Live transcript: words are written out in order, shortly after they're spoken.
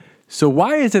So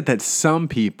why is it that some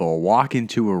people walk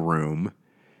into a room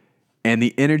and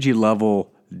the energy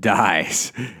level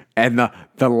dies and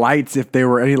the lights, if there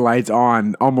were any lights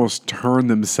on, almost turn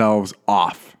themselves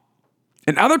off?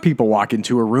 And other people walk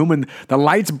into a room and the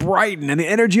lights brighten and the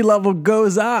energy level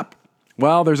goes up.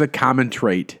 Well, there's a common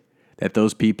trait that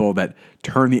those people that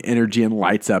turn the energy and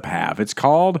lights up have. It's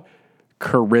called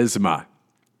charisma.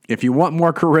 If you want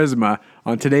more charisma,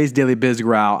 on today's Daily Biz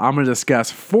Growl, I'm going to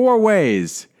discuss 4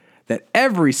 ways that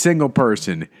every single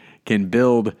person can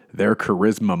build their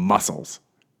charisma muscles.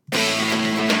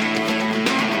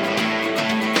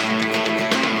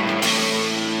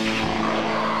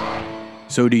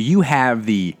 So do you have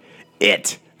the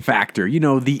it factor? You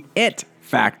know, the it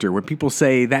factor, when people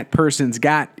say that person's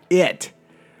got it.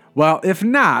 Well, if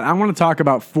not, I want to talk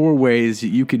about 4 ways that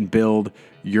you can build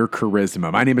your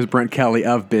charisma. My name is Brent Kelly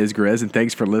of BizGriz, and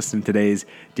thanks for listening to today's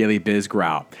Daily Biz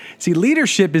Growl. See,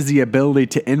 leadership is the ability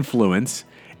to influence,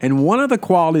 and one of the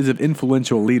qualities of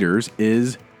influential leaders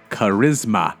is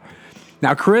charisma.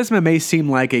 Now, charisma may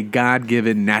seem like a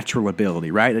God-given natural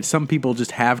ability, right? That some people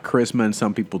just have charisma and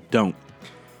some people don't.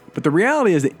 But the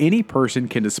reality is that any person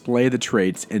can display the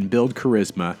traits and build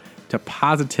charisma to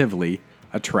positively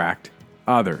attract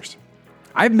others.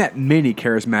 I've met many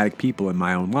charismatic people in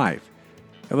my own life.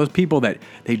 Those people that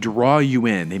they draw you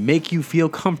in, they make you feel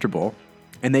comfortable,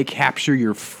 and they capture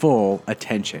your full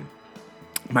attention.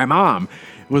 My mom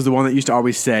was the one that used to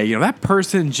always say, you know, that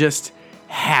person just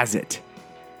has it,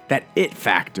 that it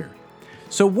factor.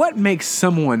 So what makes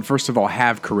someone, first of all,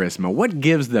 have charisma? What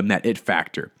gives them that it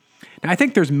factor? Now, I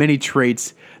think there's many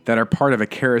traits that are part of a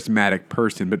charismatic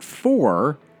person, but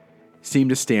 4 seem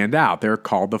to stand out. They're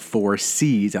called the 4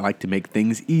 C's. I like to make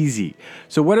things easy.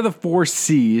 So what are the 4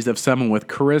 C's of someone with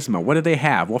charisma? What do they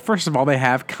have? Well, first of all, they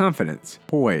have confidence,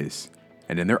 poise,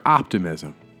 and then their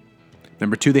optimism.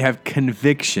 Number 2, they have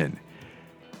conviction.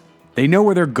 They know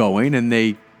where they're going, and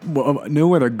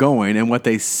what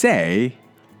they say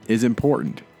is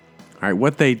important. All right,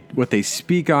 what they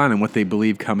speak on and what they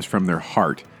believe comes from their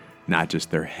heart, not just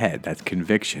their head. That's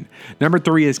conviction. Number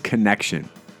 3 is connection.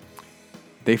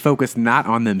 They focus not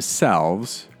on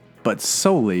themselves, but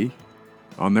solely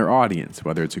on their audience,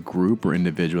 whether it's a group or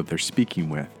individual that they're speaking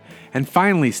with. And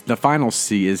finally, the final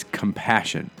C is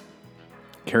compassion.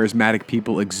 Charismatic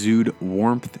people exude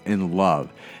warmth and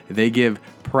love. They give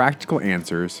practical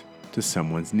answers to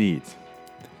someone's needs.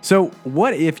 So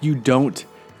what if you don't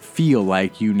feel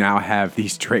like you now have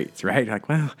these traits, right? Like,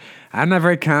 well, I'm not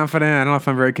very confident. I don't know if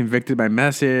I'm very convicted by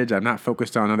message. I'm not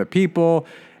focused on other people,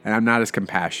 and I'm not as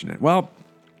compassionate. Well,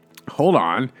 hold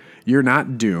on. You're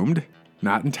not doomed.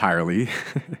 Not entirely.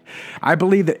 I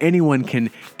believe that anyone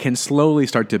can slowly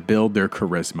start to build their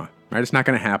charisma, right? It's not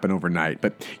going to happen overnight,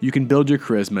 but you can build your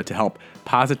charisma to help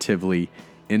positively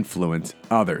influence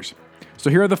others. So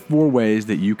here are the 4 ways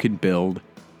that you can build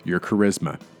your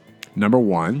charisma. Number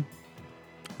 1,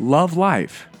 love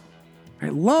life.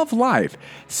 Right? Love life.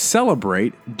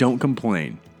 Celebrate, don't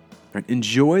complain. Right?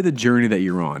 Enjoy the journey that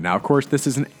you're on. Now, of course, this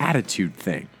is an attitude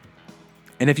thing.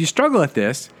 And if you struggle at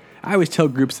this, I always tell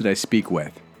groups that I speak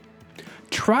with,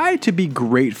 try to be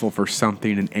grateful for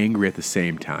something and angry at the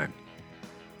same time.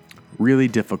 Really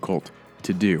difficult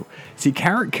to do. See,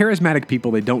 charismatic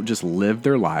people, they don't just live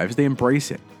their lives, they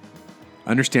embrace it.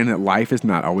 Understand that life is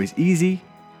not always easy,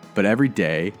 but every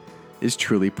day is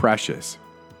truly precious.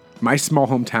 My small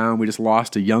hometown, we just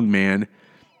lost a young man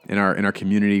in our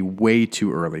community way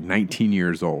too early, 19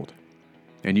 years old.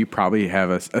 And you probably have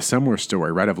a similar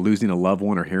story, right, of losing a loved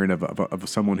one or hearing of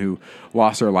someone who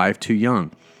lost their life too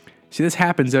young. See, this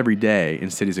happens every day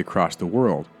in cities across the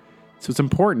world. So it's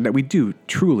important that we do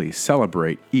truly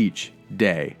celebrate each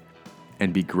day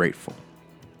and be grateful.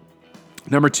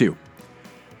 Number 2,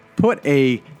 put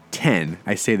a 10,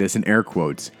 I say this in air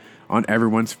quotes, on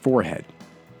everyone's forehead.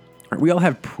 Right, we all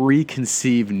have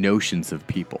preconceived notions of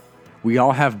people. We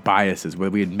all have biases, whether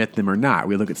we admit them or not.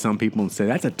 We look at some people and say,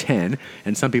 that's a 10,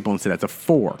 and some people and say, that's a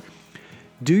 4.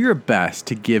 Do your best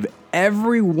to give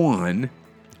everyone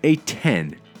a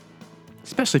 10,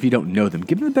 especially if you don't know them.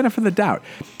 Give them the benefit of the doubt.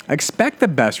 Expect the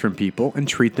best from people and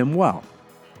treat them well.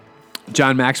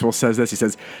 John Maxwell says this. He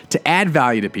says, to add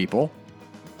value to people,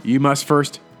 you must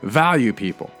first value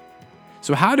people.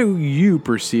 So how do you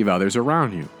perceive others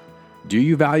around you? Do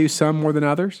you value some more than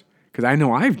others? Because I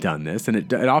know I've done this, and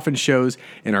it often shows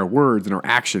in our words and our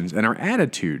actions and our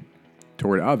attitude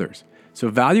toward others. So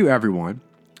value everyone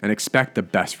and expect the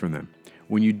best from them.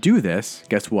 When you do this,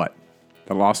 guess what?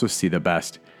 They'll also see the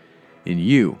best in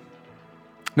you.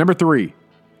 Number 3,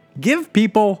 give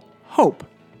people hope.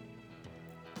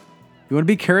 You want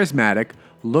to be charismatic,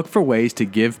 look for ways to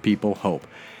give people hope.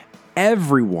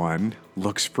 Everyone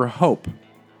looks for hope.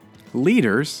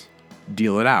 Leaders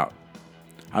deal it out.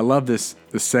 I love this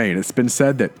saying. It's been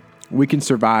said that we can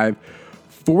survive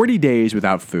 40 days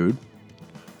without food,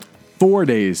 4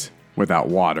 days without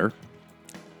water,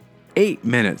 8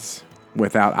 minutes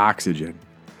without oxygen,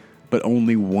 but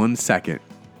only 1 second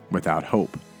without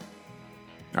hope.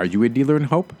 Are you a dealer in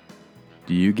hope?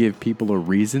 Do you give people a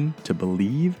reason to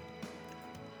believe?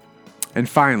 And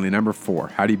finally, number 4,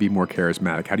 how do you be more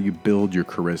charismatic? How do you build your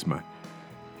charisma?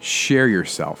 Share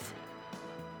yourself.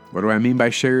 What do I mean by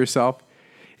share yourself?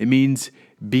 It means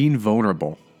being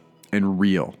vulnerable and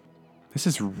real. This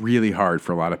is really hard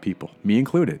for a lot of people, me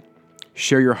included.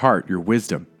 Share your heart, your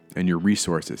wisdom, and your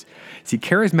resources. See,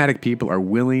 charismatic people are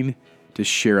willing to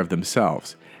share of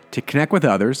themselves. To connect with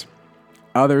others,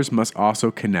 others must also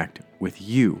connect with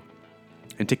you.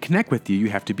 And to connect with you, you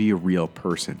have to be a real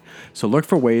person. So look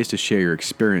for ways to share your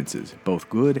experiences, both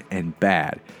good and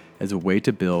bad, as a way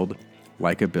to build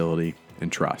likability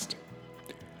and trust.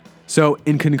 So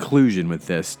in conclusion with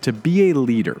this, to be a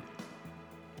leader,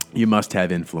 you must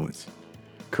have influence.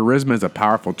 Charisma is a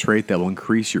powerful trait that will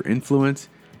increase your influence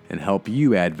and help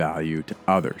you add value to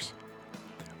others.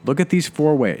 Look at these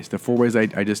 4 ways, the 4 ways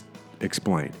I just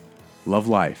explained. Love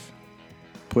life,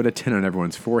 put a 10 on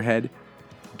everyone's forehead,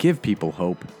 give people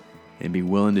hope, and be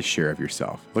willing to share of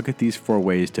yourself. Look at these 4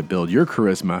 ways to build your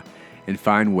charisma and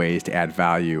find ways to add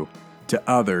value to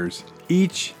others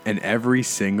each and every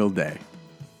single day.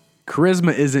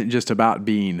 Charisma isn't just about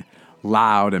being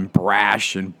loud and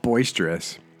brash and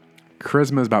boisterous.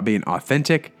 Charisma is about being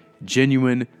authentic,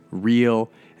 genuine, real,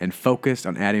 and focused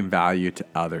on adding value to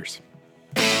others.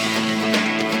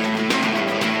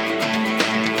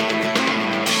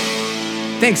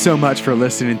 Thanks so much for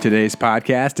listening to today's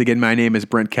podcast. Again, my name is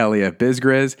Brent Kelly of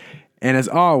BizGriz, and as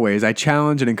always, I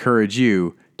challenge and encourage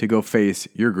you to go face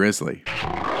your grizzly.